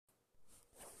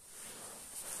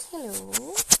Hello.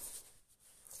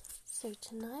 So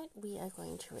tonight we are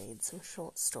going to read some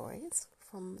short stories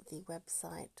from the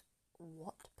website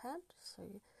Wattpad,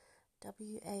 so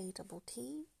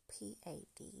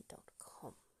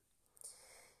wattpad.com.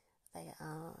 They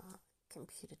are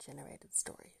computer generated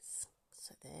stories,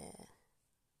 so they're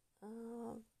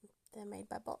made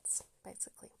by bots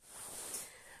basically.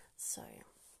 So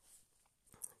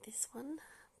this one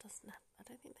doesn't have,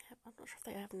 I'm not sure if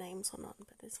they have names or not,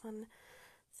 but this one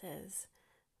says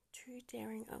Two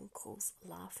Daring Uncles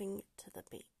Laughing to the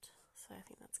Beat. So I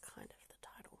think that's kind of the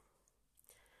title.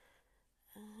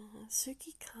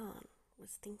 Suki Khan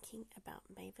was thinking about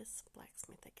Mavis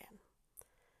Blacksmith again.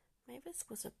 Mavis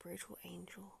was a brutal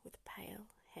angel with pale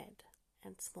head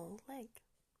and small leg.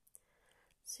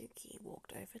 Suki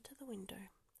walked over to the window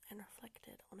and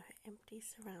reflected on her empty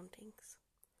surroundings.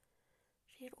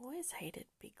 She had always hated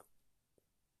Big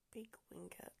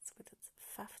Wingert's with its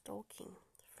faff-talking,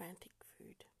 frantic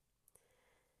food.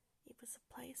 It was a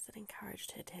place that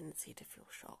encouraged her tendency to feel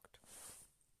shocked.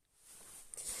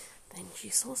 Then she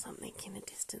saw something in the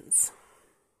distance,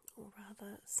 or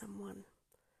rather someone.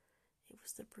 It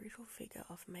was the brutal figure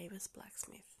of Mavis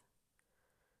Blacksmith.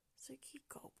 Suki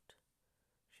gulped.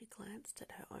 She glanced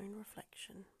at her own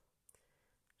reflection.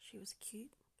 She was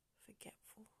cute,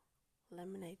 forgetful,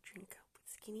 lemonade drinker with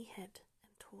skinny head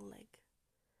and tall leg.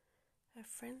 Her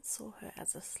friends saw her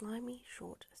as a slimy,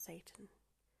 short Satan.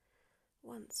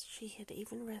 Once she had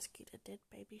even rescued a dead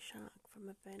baby shark from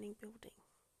a burning building.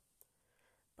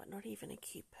 But not even a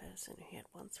cute person who had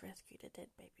once rescued a dead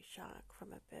baby shark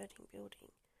from a burning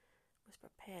building was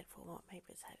prepared for what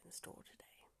Mavis had in store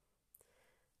today.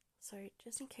 So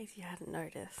just in case you hadn't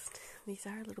noticed, these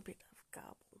are a little bit of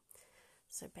garble.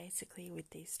 So basically with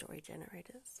these story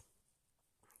generators,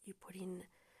 you put in,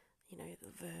 the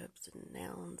verbs and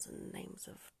nouns and names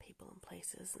of people and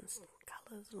places and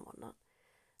colours and whatnot,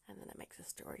 and then it makes a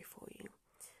story for you.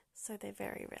 So they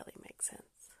very rarely make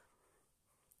sense.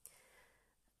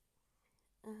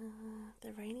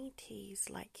 The rainy teas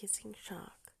like kissing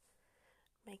shark,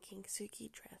 making Suki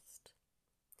dressed.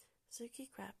 Suki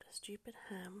grabbed a stupid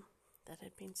ham that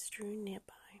had been strewn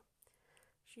nearby.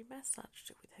 She massaged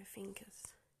it with her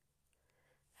fingers.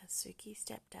 As Suki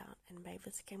stepped out and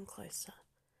Mavis came closer,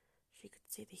 she could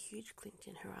see the huge glint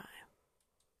in her eye.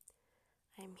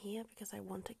 "I am here because I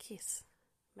want a kiss,"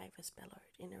 Mavis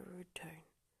bellowed in a rude tone.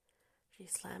 She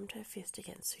slammed her fist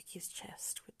against Suki's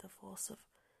chest with the force of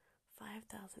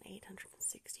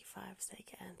 5,865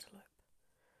 Sega antelope.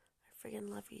 "I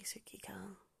friggin' love you, Suki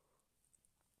Khan."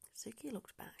 Suki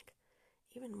looked back,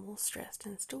 even more stressed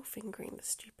and still fingering the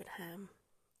stupid ham.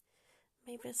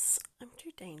 "Mavis, I'm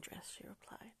too dangerous," she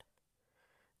replied.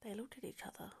 They looked at each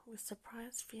other with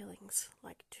surprised feelings,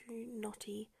 like two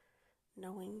naughty,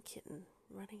 knowing kittens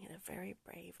running at a very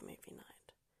brave movie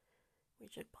night.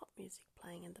 Rigid pop music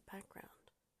playing in the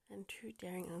background, and two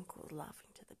daring uncles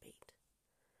laughing to the beat.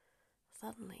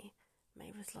 Suddenly,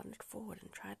 Mavis lunged forward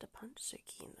and tried to punch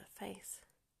Suki in the face.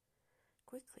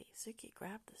 Quickly, Suki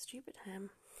grabbed the stupid ham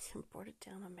and brought it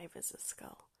down on Mavis's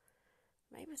skull.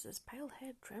 Mavis's pale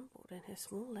head trembled and her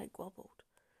small leg wobbled.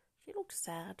 She looked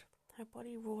sad, her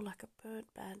body raw like a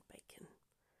burnt bad bacon.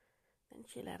 Then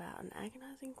she let out an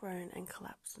agonizing groan and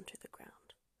collapsed onto the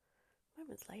ground.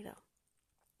 Moments later,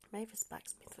 Mavis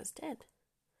Blacksmith was dead.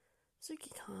 Suki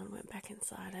Khan went back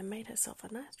inside and made herself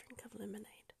a nice drink of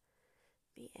lemonade.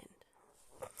 The end.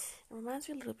 It reminds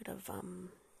me a little bit of,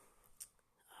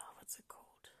 what's it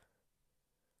called?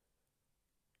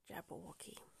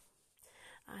 Jabberwocky.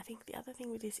 I think the other thing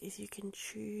with this is you can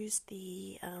choose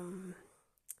the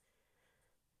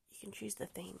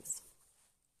themes.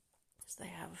 So they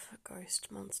have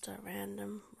ghost, monster,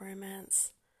 random,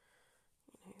 romance,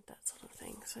 that sort of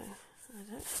thing. So I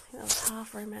don't think that was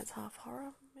half romance, half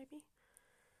horror, maybe.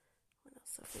 What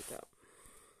else have we got?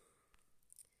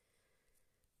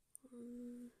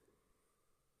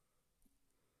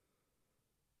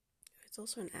 It's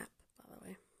also an app, by the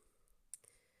way.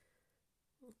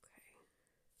 Okay.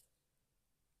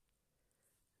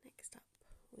 Next up,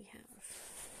 we have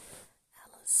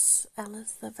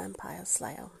Alice the Vampire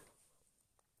Slayer,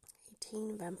 a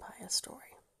teen vampire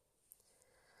story.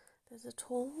 There's a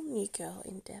tall new girl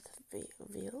in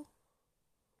Deathville,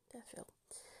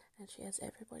 and she has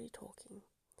everybody talking.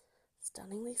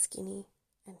 Stunningly skinny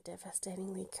and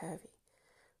devastatingly curvy.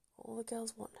 All the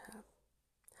girls want her.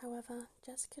 However,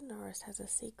 Jessica Norris has a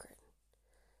secret.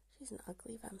 She's an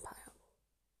ugly vampire.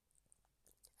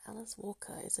 Alice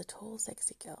Walker is a tall,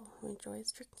 sexy girl who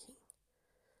enjoys drinking.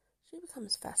 She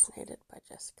becomes fascinated by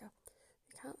Jessica,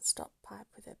 who can't stop pipe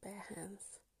with her bare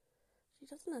hands. She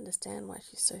doesn't understand why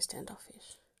she's so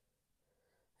standoffish.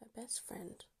 Her Her best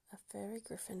friend, a furry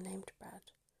griffin named Brad,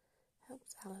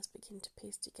 helps Alice begin to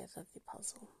piece together the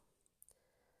puzzle.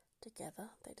 Together,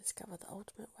 they discover the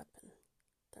ultimate weapon,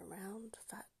 the round,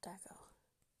 fat dagger.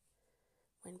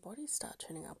 When bodies start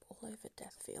turning up all over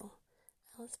Deathville,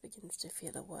 Alice begins to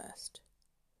fear the worst.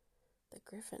 The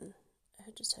griffin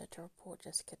urges her to report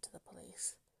Jessica to the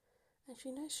police, and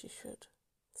she knows she should.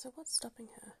 So what's stopping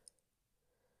her?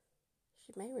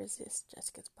 She may resist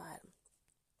Jessica's bite,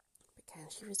 but can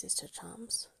she resist her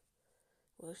charms?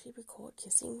 Will she be caught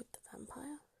kissing with the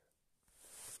vampire?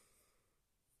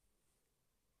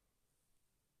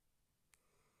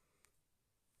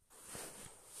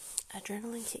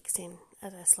 Adrenaline kicks in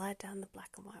as I slide down the black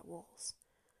and white walls.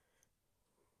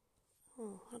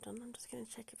 Oh, hold on, I'm just going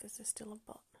to check if this is still a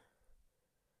bot.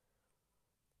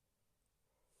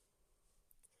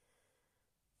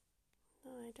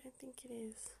 No, I don't think it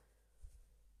is.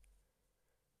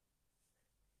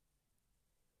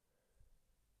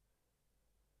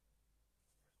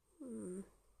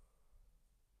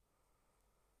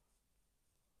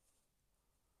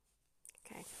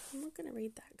 Okay, I'm not going to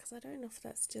read that because I don't know if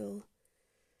that's still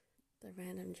the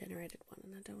random generated one,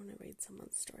 and I don't want to read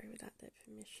someone's story without their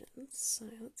permission. So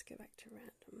let's go back to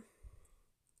random.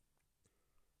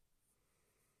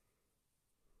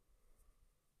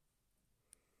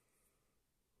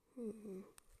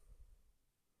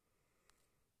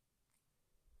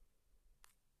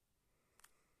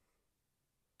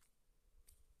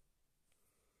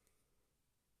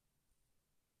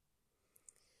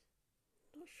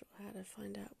 Not sure how to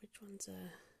find out which ones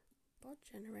are bot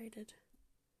generated.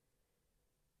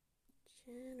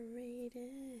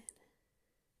 Right,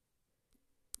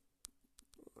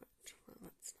 well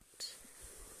that's not.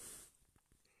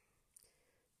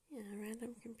 Yeah,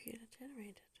 random computer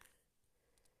generated.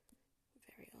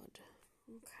 Very odd.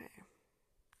 Okay.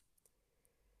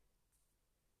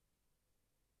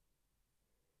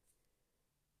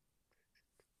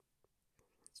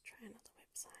 Let's try another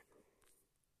website.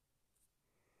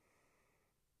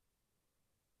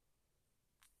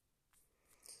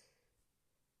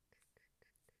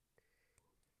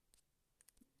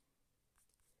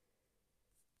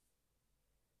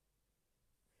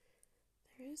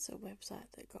 There is a website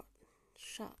that got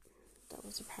shut that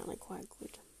was apparently quite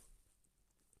good.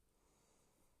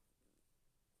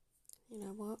 You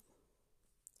know what?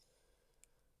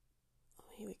 Oh,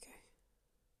 here we go.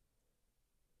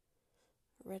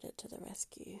 Reddit to the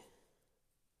rescue.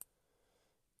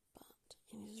 But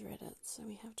it is Reddit, so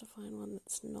we have to find one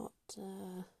that's not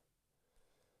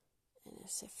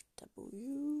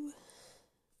NSFW.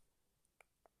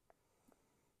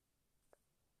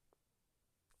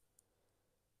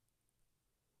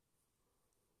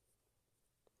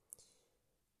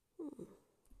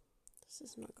 This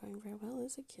is not going very well,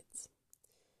 is it, kids?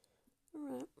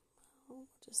 Alright, well, we'll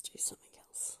just do something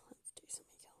else. Let's do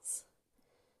something else.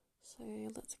 So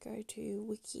let's go to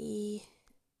Wiki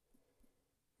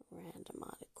random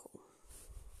article.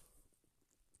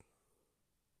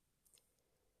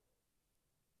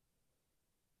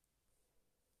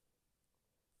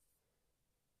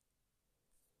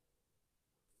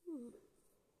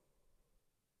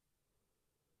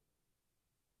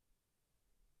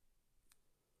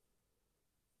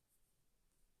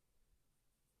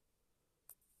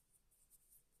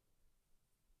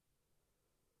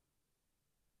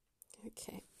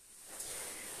 Okay,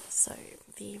 so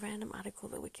the random article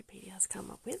that Wikipedia has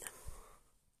come up with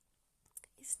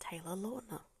is Taylor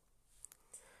Lautner.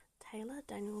 Taylor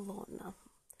Daniel Lautner,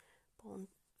 born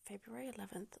February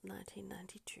 11th,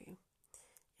 1992,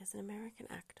 is an American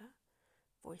actor,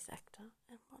 voice actor,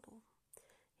 and model.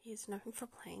 He is known for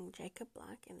playing Jacob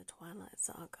Black in the Twilight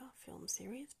Saga film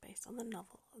series based on the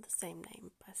novel of the same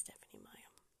name by Stephenie Meyer.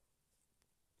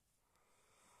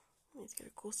 He's got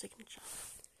a cool signature.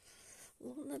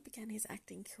 Lautner began his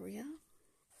acting career. Let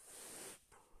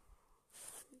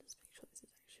me just make sure this is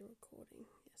actually recording.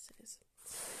 Yes, it is.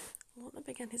 Lautner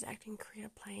began his acting career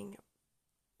playing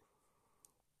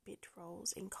bit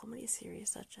roles in comedy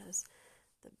series such as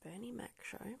The Bernie Mac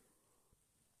Show,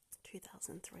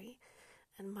 2003,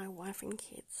 and My Wife and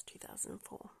Kids,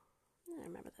 2004. I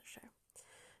remember that show.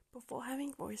 Before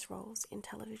having voice roles in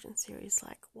television series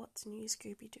like What's New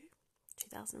Scooby-Doo,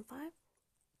 2005,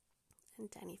 and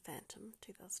Danny Phantom,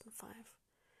 2005.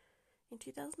 In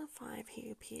 2005, he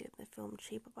appeared in the film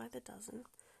Cheaper by the Dozen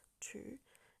 2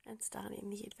 and starred in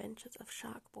The Adventures of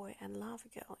Shark Boy and Lava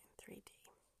Girl in 3D.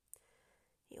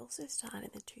 He also starred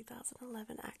in the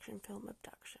 2011 action film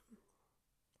Abduction.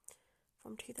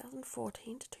 From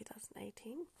 2014 to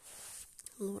 2018,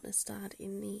 Lautner starred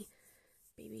in the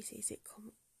BBC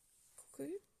sitcom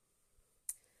Cuckoo.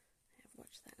 I have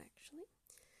watched that actually.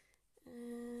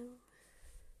 Um,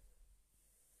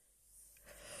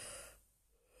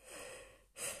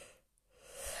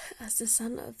 as the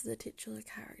son of the titular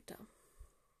character.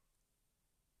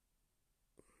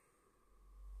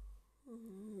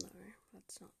 No,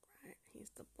 that's not right. He's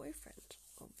the boyfriend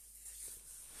of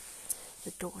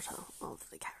the daughter of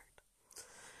the character.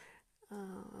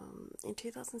 In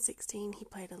 2016, he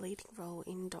played a leading role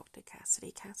in Dr.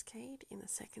 Cassidy Cascade in the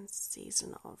second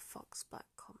season of Fox Black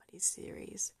comedy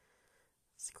series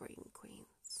Scream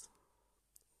Queens.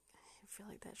 I feel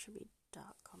like that should be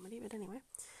dark comedy, but anyway.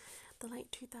 The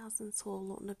late 2000s saw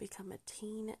Lautner become a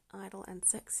teen idol and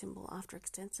sex symbol after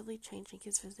extensively changing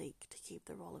his physique to keep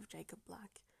the role of Jacob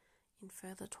Black in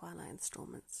further Twilight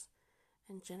installments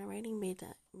and generating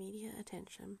media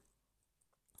attention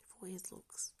for his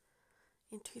looks.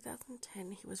 In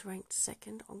 2010, he was ranked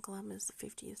second on Glamour's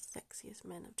 50th Sexiest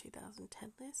Men of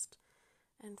 2010 list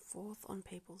and fourth on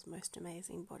People's Most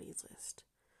Amazing Bodies list.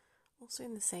 Also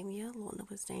in the same year, Lautner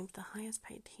was named the highest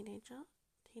paid teenage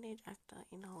actor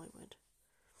in Hollywood.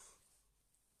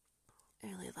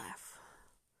 Early life.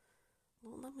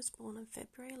 Lautner was born on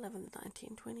February 11,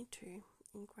 1922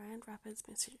 in Grand Rapids,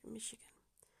 Michigan.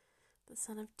 The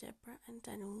son of Deborah and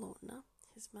Daniel Lautner,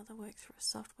 his mother worked for a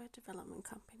software development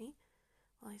company,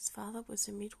 while his father was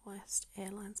a Midwest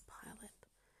Airlines pilot.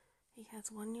 He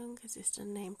has one younger sister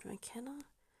named McKenna.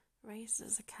 Raised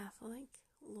as a Catholic,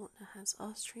 Lautner has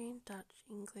Austrian, Dutch,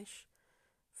 English,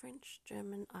 French,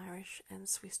 German, Irish, and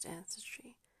Swiss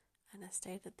ancestry, and has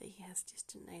stated that he has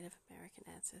distant Native American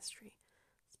ancestry,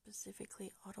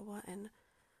 specifically Ottawa and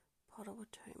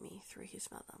Potawatomi through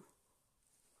his mother.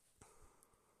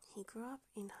 He grew up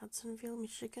in Hudsonville,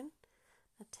 Michigan,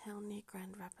 a town near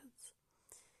Grand Rapids.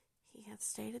 He has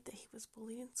stated that he was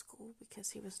bullied in school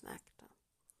because he was an actor.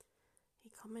 He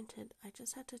commented, "I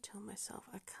just had to tell myself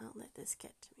I can't let this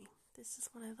get to me. This is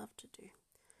what I love to do,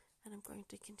 and I'm going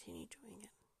to continue doing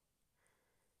it."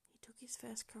 He took his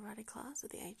first karate class at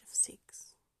the age of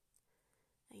 6.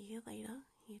 A year later,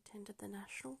 he attended the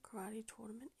National Karate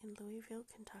Tournament in Louisville,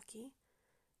 Kentucky,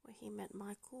 where he met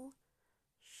Michael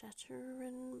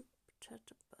Shatterenbut,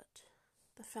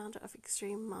 the founder of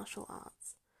Extreme Martial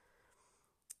Arts.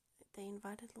 They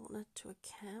invited Lautner to a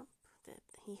camp that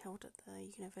he held at the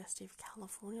University of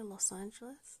California, Los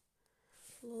Angeles.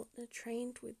 Lautner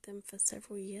trained with them for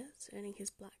several years, earning his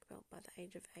black belt by the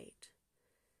age of 8.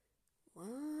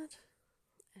 What?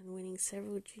 And winning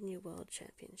several junior world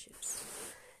championships.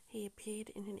 He appeared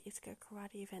in an ISCO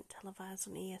karate event televised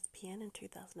on ESPN in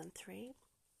 2003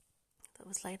 that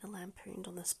was later lampooned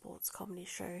on the sports comedy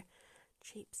show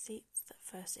Cheap Seats that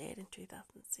first aired in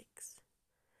 2006.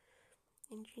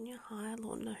 In junior high,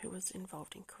 Lautner, who was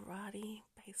involved in karate,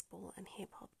 baseball, and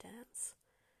hip-hop dance,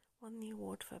 won the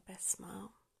award for Best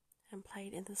Smile and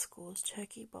played in the school's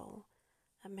Turkey Bowl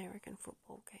American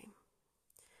football game.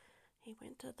 He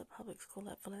went to the public school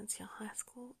at Valencia High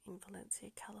School in Valencia,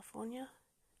 California,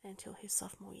 until his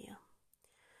sophomore year.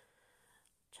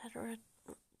 Chatterenbut,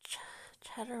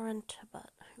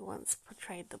 who once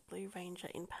portrayed the Blue Ranger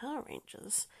in Power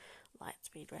Rangers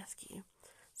Lightspeed Rescue,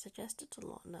 suggested to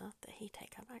Lautner that he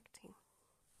take up acting.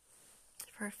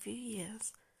 For a few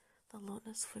years, the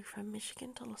Lautners flew from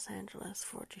Michigan to Los Angeles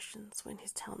for auditions when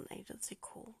his talent agency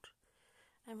called,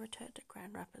 and returned to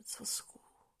Grand Rapids for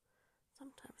school,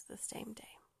 sometimes the same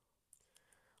day.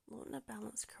 Lautner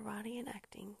balanced karate and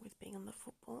acting with being on the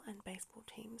football and baseball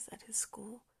teams at his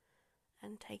school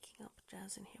and taking up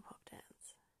jazz and hip-hop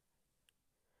dance.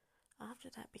 After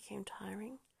that became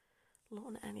tiring,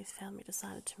 Lautner and his family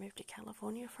decided to move to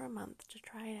California for a month to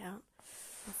try it out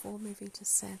before moving to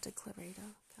Santa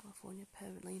Clarita, California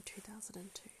permanently in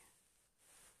 2002.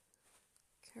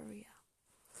 Career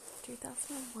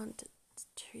 2001 to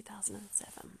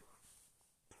 2007.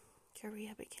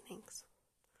 Career beginnings.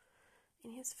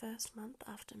 In his first month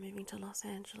after moving to Los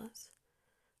Angeles,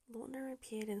 Lautner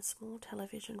appeared in small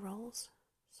television roles,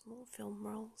 small film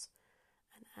roles,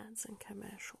 and ads and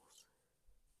commercials.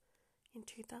 In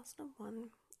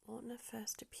 2001, Lautner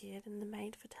first appeared in the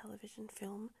made-for-television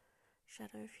film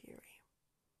Shadow Fury.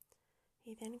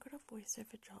 He then got a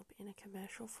voiceover job in a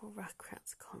commercial for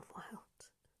Rugrats Gone Wild.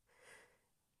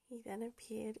 He then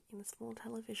appeared in small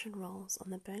television roles on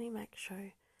The Bernie Mac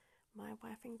Show, My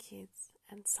Wife and Kids,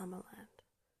 and Summerland.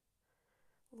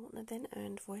 Lautner then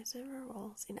earned voiceover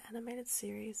roles in animated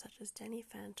series such as Danny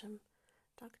Phantom,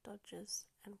 Duck Dodgers,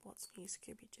 and What's New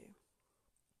Scooby-Doo.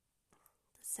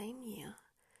 The same year,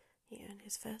 he earned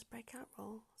his first breakout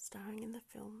role starring in the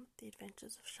film The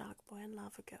Adventures of Shark Boy and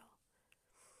Lava Girl.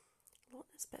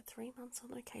 Lautner spent 3 months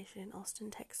on location in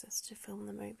Austin, Texas to film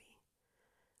the movie,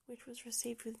 which was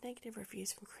received with negative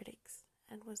reviews from critics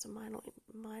and was a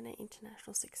minor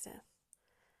international success.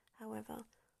 However,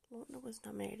 Lautner was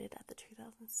nominated at the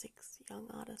 2006 Young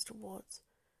Artist Awards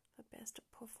for Best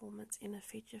Performance in a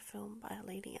Feature Film by a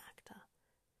Leading Actor.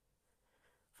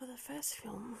 For the first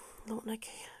film, Lautner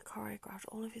choreographed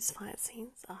all of his fight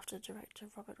scenes after director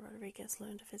Robert Rodriguez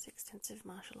learned of his extensive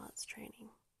martial arts training.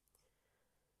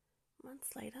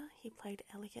 Months later, he played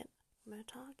Elliot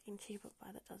Murtaugh in Cheaper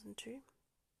by the Dozen 2,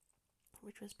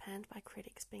 which was panned by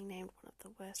critics, being named one of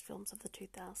the worst films of the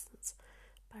 2000s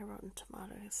by Rotten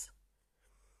Tomatoes.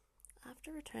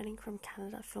 After returning from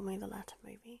Canada filming the latter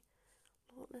movie,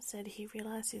 Lautner said he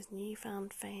realised his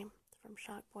newfound fame from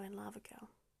Shark Boy and Lava Girl.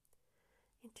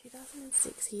 In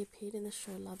 2006, he appeared in the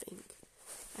show Love Inc.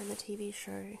 and the TV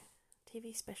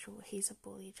special He's a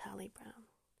Bully, Charlie Brown.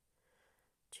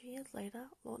 2 years later,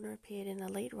 Lautner appeared in a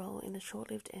lead role in the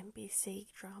short-lived NBC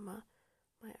drama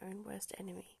My Own Worst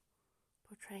Enemy,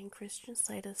 portraying Christian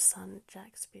Slater's son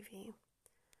Jack Spivey.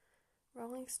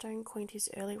 Rolling Stone coined his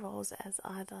early roles as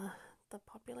either the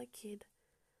popular kid,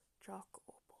 jock,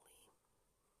 or bully.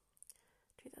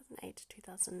 2008 to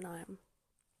 2009.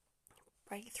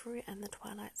 Breakthrough and the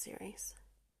Twilight series.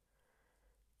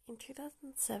 In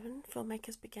 2007,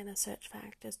 filmmakers began a search for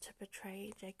actors to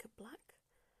portray Jacob Black,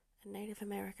 a Native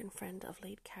American friend of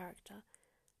lead character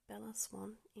Bella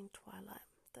Swan in Twilight,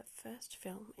 the first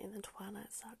film in the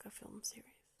Twilight Saga film series.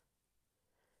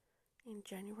 In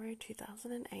January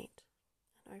 2008,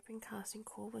 an open casting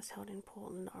call was held in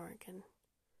Portland, Oregon.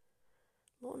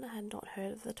 Lautner had not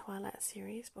heard of the Twilight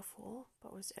series before,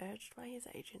 but was urged by his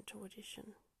agent to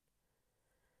audition.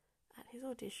 At his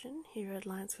audition, he read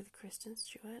lines with Kristen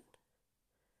Stewart,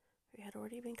 who had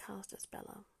already been cast as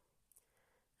Bella,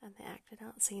 and they acted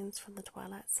out scenes from the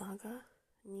Twilight Saga,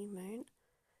 New Moon,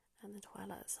 and the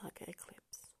Twilight Saga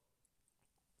Eclipse.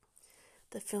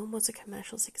 The film was a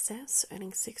commercial success,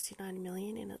 earning $69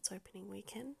 million in its opening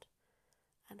weekend,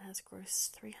 and has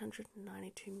grossed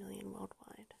 $392 million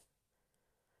worldwide.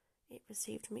 It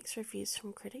received mixed reviews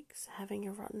from critics, having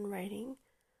a Rotten rating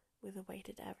with a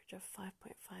weighted average of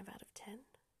 5.5 out of 10.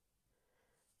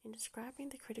 In describing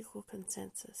the critical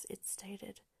consensus, it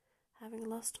stated, having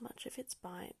lost much of its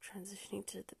bite transitioning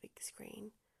to the big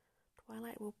screen,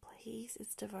 Twilight will please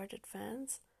its devoted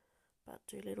fans, but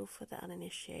do little for the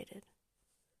uninitiated.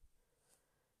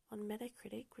 On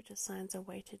Metacritic, which assigns a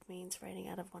weighted means rating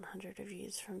out of 100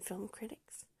 reviews from film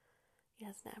critics, it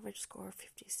has an average score of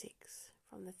 56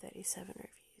 from the 37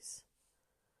 reviews.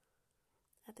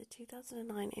 At the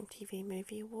 2009 MTV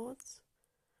Movie Awards,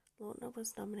 Lautner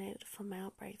was nominated for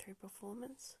Male Breakthrough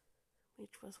Performance,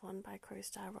 which was won by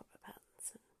co-star Robert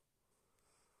Pattinson.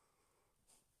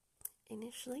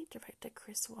 Initially, director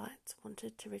Chris Weitz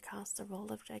wanted to recast the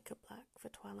role of Jacob Black for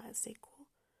Twilight's sequel,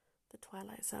 The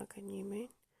Twilight Saga New Moon,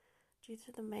 due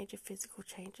to the major physical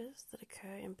changes that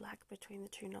occur in Black between the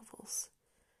two novels,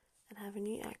 and have a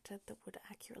new actor that would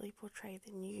accurately portray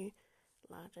the new,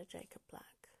 larger Jacob Black.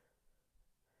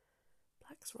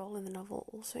 Black's role in the novel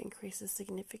also increases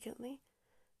significantly,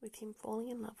 with him falling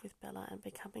in love with Bella and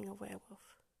becoming a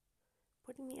werewolf,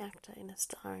 putting the actor in a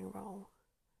starring role.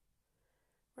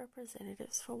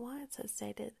 Representatives for Weitz have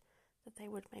stated that they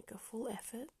would make a full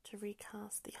effort to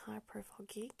recast the high-profile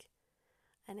geek,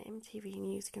 and MTV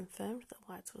News confirmed that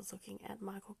Weitz was looking at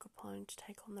Michael Capone to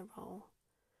take on the role.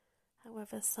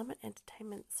 However, Summit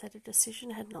Entertainment said a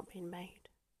decision had not been made.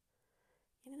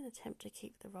 In an attempt to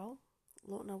keep the role,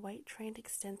 Lautner weight trained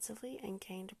extensively and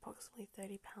gained approximately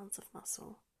 30 pounds of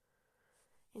muscle.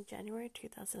 In January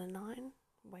 2009,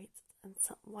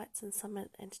 Weitz and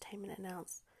Summit Entertainment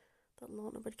announced that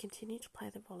Lautner would continue to play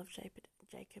the role of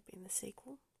Jacob in the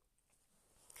sequel.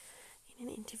 In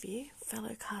an interview,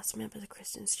 fellow cast member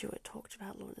Kristen Stewart talked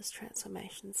about Lautner's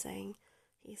transformation, saying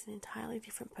he's an entirely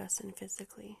different person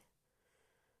physically.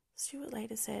 Stewart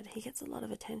later said he gets a lot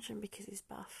of attention because he's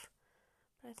buff,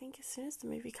 but I think as soon as the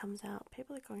movie comes out,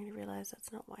 people are going to realise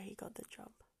that's not why he got the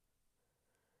job.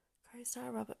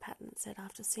 Co-star Robert Pattinson said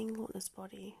after seeing Lautner's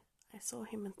body, I saw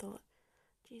him and thought,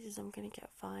 Jesus, I'm going to get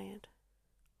fired.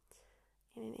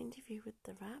 In an interview with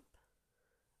The Wrap,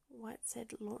 Weitz said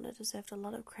Lautner deserved a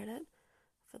lot of credit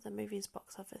for the movie's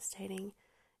box office, stating,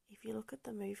 if you look at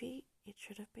the movie, it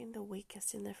should have been the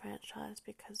weakest in the franchise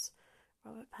because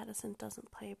Robert Pattinson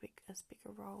doesn't play as big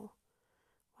a role.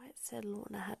 Weitz said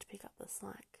Lautner had to pick up the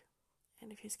slack,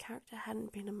 and if his character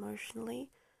hadn't been emotionally,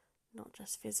 not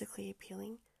just physically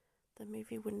appealing, the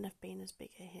movie wouldn't have been as big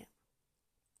a hit.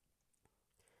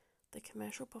 The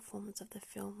commercial performance of the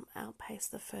film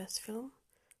outpaced the first film,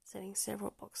 setting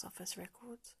several box office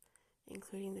records,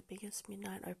 including the biggest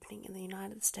midnight opening in the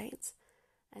United States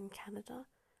and Canada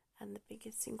and the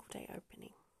biggest single-day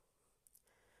opening.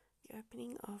 The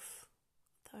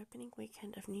opening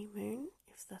weekend of New Moon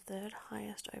is the third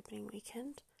highest opening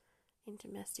weekend in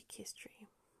domestic history,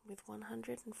 with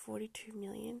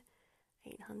 142,839,137.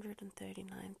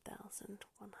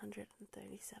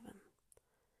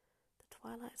 The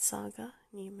Twilight Saga,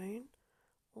 New Moon,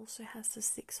 also has the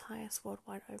sixth highest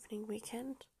worldwide opening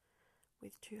weekend,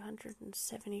 with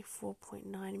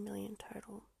 274.9 million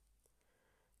total.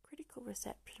 Critical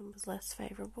reception was less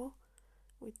favourable,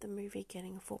 with the movie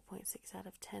getting a 4.6 out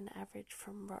of 10 average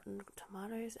from Rotten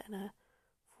Tomatoes and a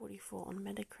 44 on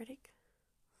Metacritic.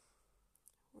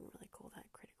 Wouldn't really call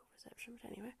that critical reception,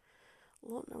 but anyway.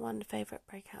 Lautner won Favourite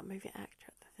Breakout Movie Actor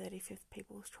at the 35th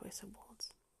People's Choice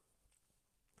Awards.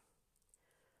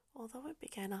 Although it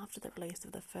began after the release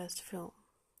of the first film,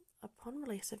 upon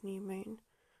release of New Moon,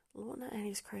 Lautner and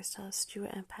his co-stars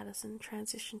Stewart and Patterson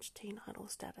transitioned to teen idol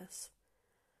status,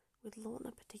 with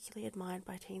Lautner particularly admired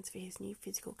by teens for his new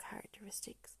physical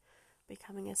characteristics,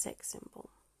 becoming a sex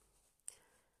symbol.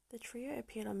 The trio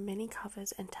appeared on many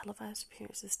covers and televised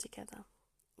appearances together,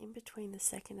 in between the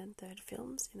second and third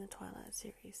films in the Twilight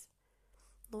series.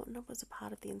 Lautner was a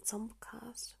part of the ensemble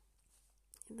cast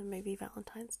in the movie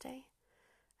Valentine's Day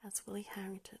as Willie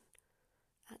Harrington,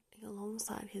 acting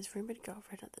alongside his rumoured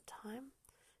girlfriend at the time,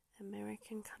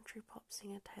 American country pop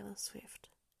singer Taylor Swift.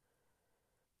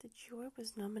 The duo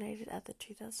was nominated at the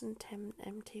 2010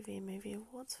 MTV Movie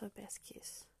Awards for Best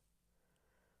Kiss.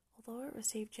 Although it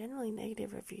received generally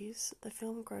negative reviews, the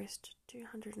film grossed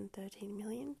 $213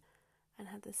 million and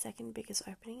had the second biggest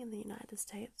opening in the United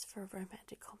States for a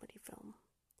romantic comedy film.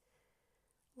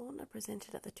 Lautner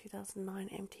presented at the 2009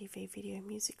 MTV Video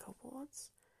Music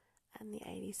Awards and the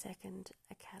 82nd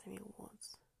Academy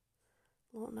Awards.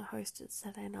 Lautner hosted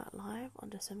Saturday Night Live on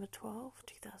December 12,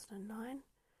 2009,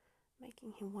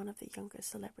 making him one of the youngest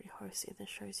celebrity hosts in the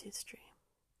show's history.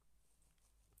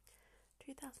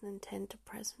 2010 to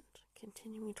present,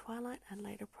 continuing Twilight and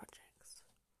later projects.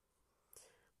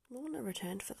 Lautner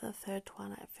returned for the third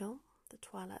Twilight film, The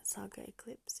Twilight Saga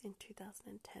Eclipse, in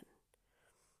 2010.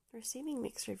 Receiving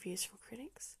mixed reviews from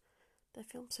critics, the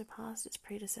film surpassed its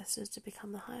predecessors to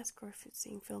become the highest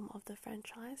grossing film of the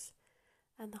franchise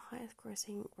and the highest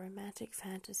grossing romantic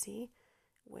fantasy,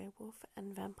 werewolf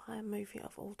and vampire movie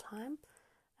of all time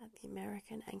at the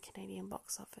American and Canadian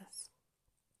box office.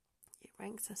 It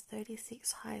ranks as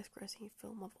 36th highest grossing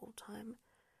film of all time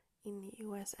in the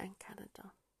US and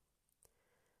Canada.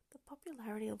 The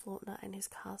popularity of Lautner and his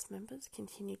cast members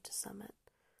continued to summit,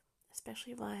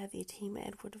 especially via the Team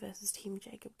Edward vs. Team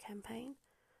Jacob campaign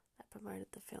that promoted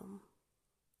the film.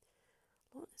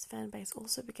 Lautner's fanbase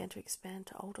also began to expand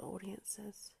to older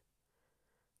audiences.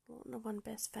 Lautner won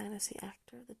Best Fantasy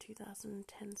Actor at the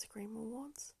 2010 Scream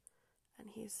Awards,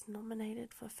 and he is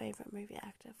nominated for Favourite Movie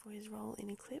Actor for his role in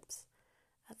Eclipse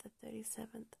at the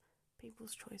 37th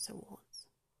People's Choice Awards.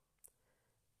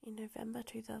 In November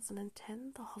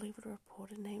 2010, The Hollywood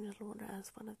Reporter named Lautner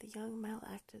as one of the young male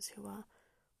actors who are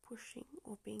pushing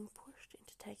or being pushed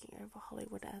into taking over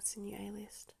Hollywood as the new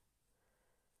A-list.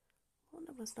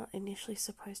 Lautner was not initially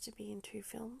supposed to be in two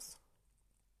films,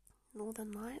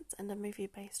 Northern Lights and a movie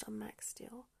based on Max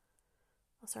Steel.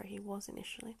 He was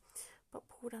initially, but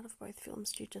pulled out of both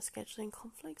films due to scheduling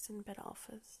conflicts and better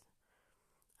offers.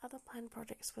 Other planned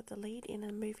projects were the lead in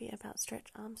a movie about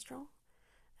Stretch Armstrong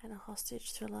and a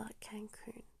hostage thriller,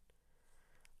 Cancun.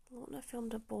 Lautner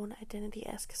filmed a Bourne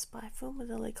Identity-esque spy film with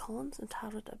Lily Collins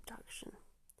entitled Abduction.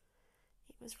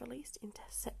 It was released in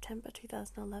September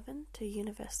 2011 to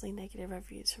universally negative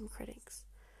reviews from critics,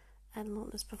 and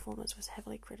Lautner's performance was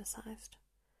heavily criticised.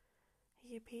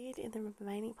 He appeared in the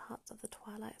remaining parts of the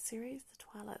Twilight series, the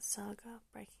Twilight Saga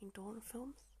Breaking Dawn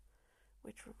films,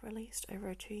 which were released over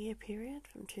a 2-year period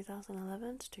from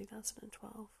 2011 to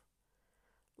 2012.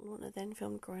 Lautner then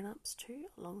filmed Grown Ups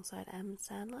 2 alongside Adam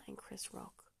Sandler and Chris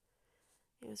Rock.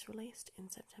 It was released in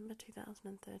September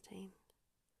 2013.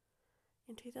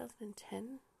 In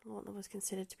 2010, Lautner was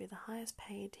considered to be the highest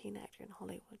paid teen actor in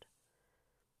Hollywood.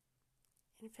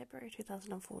 In February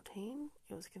 2014,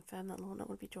 it was confirmed that Lautner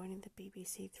would be joining the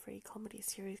BBC Three comedy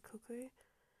series Cuckoo,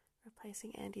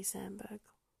 replacing Andy Samberg.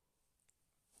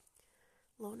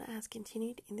 Lautner has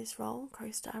continued in this role,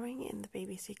 co-starring in the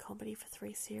BBC comedy for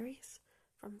 3 series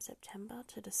from September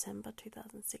to December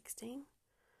 2016.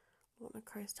 Lautner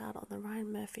co-starred on the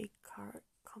Ryan Murphy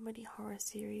comedy horror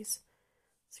series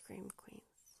Scream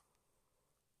Queens.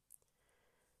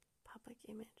 Public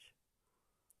image.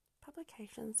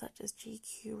 Publications such as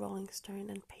GQ, Rolling Stone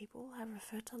and People have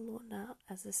referred to Lautner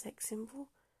as a sex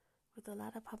symbol, with the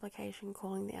latter publication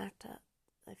calling the actor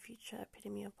a future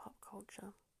epitome of pop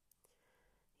culture.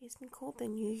 He's been called the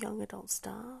new young adult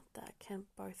star that can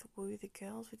both woo the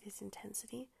girls with his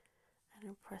intensity and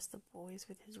impress the boys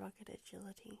with his rugged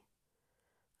agility.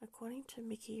 According to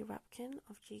Mickey Rapkin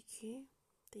of GQ,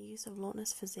 the use of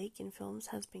Lautner's physique in films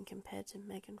has been compared to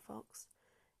Megan Fox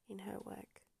in her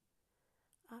work.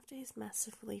 After his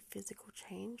massively physical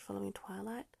change following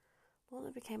Twilight,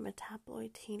 Lautner became a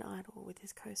tabloid teen idol with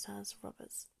his co-stars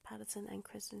Robert Pattinson and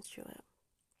Kristen Stewart.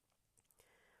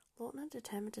 Lautner,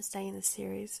 determined to stay in the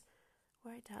series,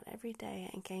 worked out every day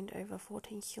and gained over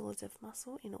 14 kilos of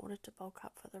muscle in order to bulk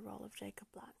up for the role of Jacob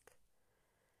Black.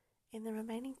 In the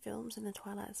remaining films in the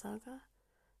Twilight saga,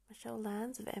 Michelle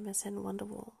Lanz of MSN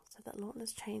Wonderwall said that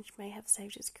Lautner's change may have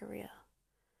saved his career.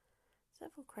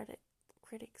 Several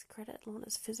critics credit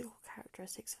Lautner's physical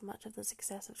characteristics for much of the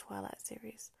success of Twilight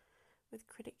series, with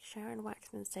critic Sharon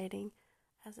Waxman stating,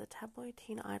 "As a tabloid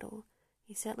teen idol,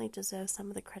 he certainly deserves some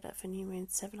of the credit for New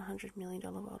Moon's $700 million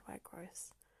worldwide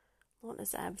gross."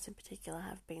 Lautner's abs in particular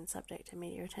have been subject to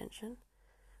media attention,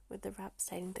 with the Wrap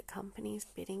stating that companies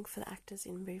bidding for the actors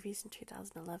in movies in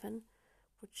 2011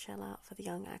 would shell out for the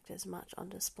young actors much on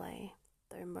display,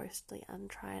 though mostly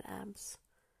untried abs.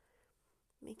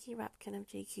 Mickey Rapkin of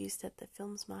GQ said the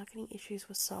film's marketing issues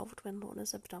were solved when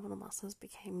Lautner's abdominal muscles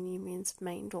became New Moon's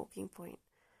main talking point,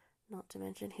 not to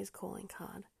mention his calling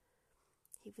card.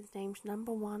 He was named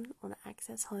number 1 on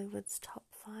Access Hollywood's top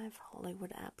 5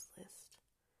 Hollywood abs list.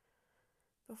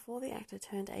 Before the actor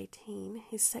turned 18,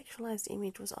 his sexualized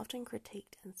image was often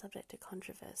critiqued and subject to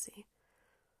controversy.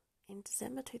 In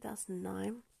December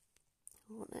 2009,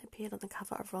 Lautner appeared on the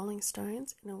cover of Rolling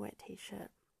Stones in a wet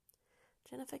t-shirt.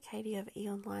 Jennifer Cady of E!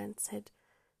 Online said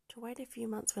to wait a few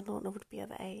months when Lautner would be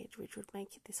of age, which would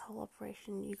make this whole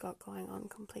operation you got going on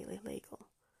completely legal.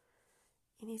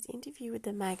 In his interview with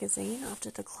the magazine,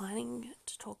 after declining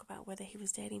to talk about whether he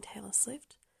was dating Taylor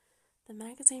Swift, the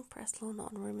magazine pressed Lautner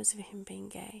on rumours of him being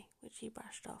gay, which he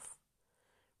brushed off.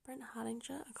 Brent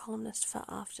Hardinger, a columnist for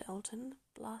After Elton,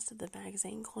 blasted the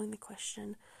magazine, calling the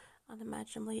question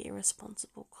unimaginably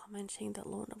irresponsible, commenting that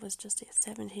Lautner was just a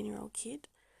 17-year-old kid,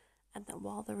 and that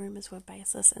while the rumours were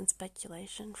baseless and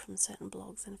speculation from certain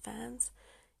blogs and fans,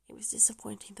 it was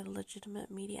disappointing that a legitimate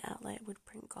media outlet would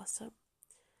print gossip.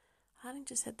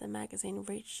 Hardinger said the magazine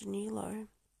reached a new low and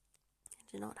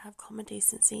did not have common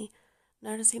decency,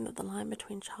 noticing that the line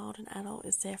between child and adult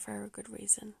is there for a good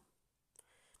reason.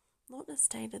 Lautner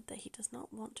stated that he does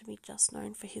not want to be just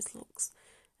known for his looks,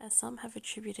 as some have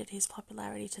attributed his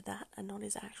popularity to that and not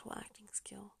his actual acting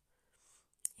skill.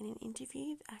 In an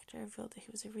interview, the actor revealed that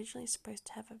he was originally supposed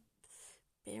to have a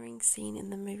bearing scene in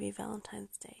the movie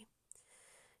Valentine's Day.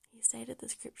 He stated the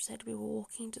script said we were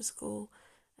walking to school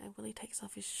and Willie takes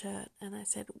off his shirt, and I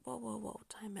said, whoa,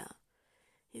 time out.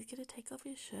 He's going to take off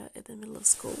his shirt in the middle of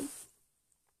school?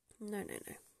 No.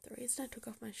 The reason I took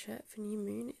off my shirt for New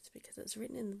Moon is because it's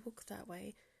written in the book that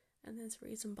way, and there's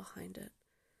reason behind it.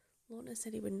 Lautner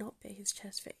said he would not bare his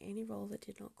chest for any role that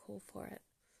did not call for it.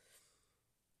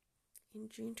 In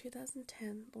June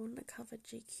 2010, Lautner covered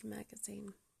GQ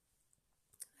magazine.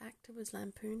 The actor was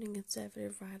lampooned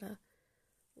conservative writer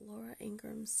Laura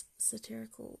Ingram's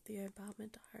satirical The Obama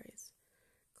Diaries,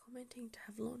 commenting to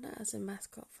have Lautner as a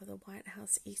mascot for the White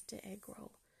House Easter egg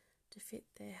roll to fit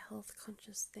their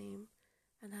health-conscious theme,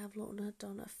 and have Lautner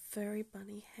don a furry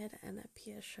bunny head and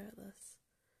appear shirtless.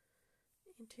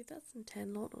 In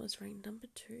 2010, Lautner was ranked number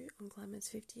 2 on Glamour's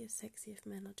 50th Sexiest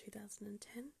Men of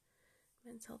 2010.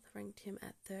 Men's Health ranked him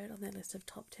at 3rd on their list of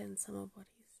top 10 summer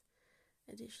bodies.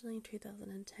 Additionally, in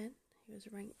 2010, he was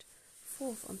ranked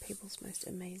 4th on People's Most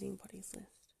Amazing Bodies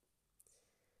list.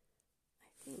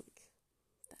 I think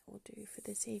that will do for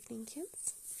this evening,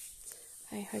 kids.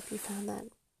 I hope you found that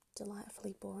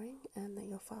delightfully boring and that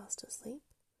you're fast asleep.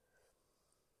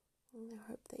 And I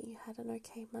hope that you had an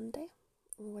okay Monday,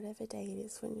 or whatever day it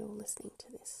is when you're listening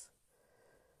to this.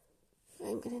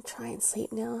 I'm going to try and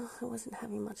sleep now. I wasn't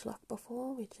having much luck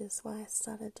before, which is why I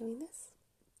started doing this.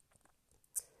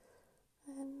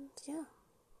 And yeah,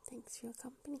 thanks for your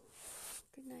company.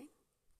 Good night.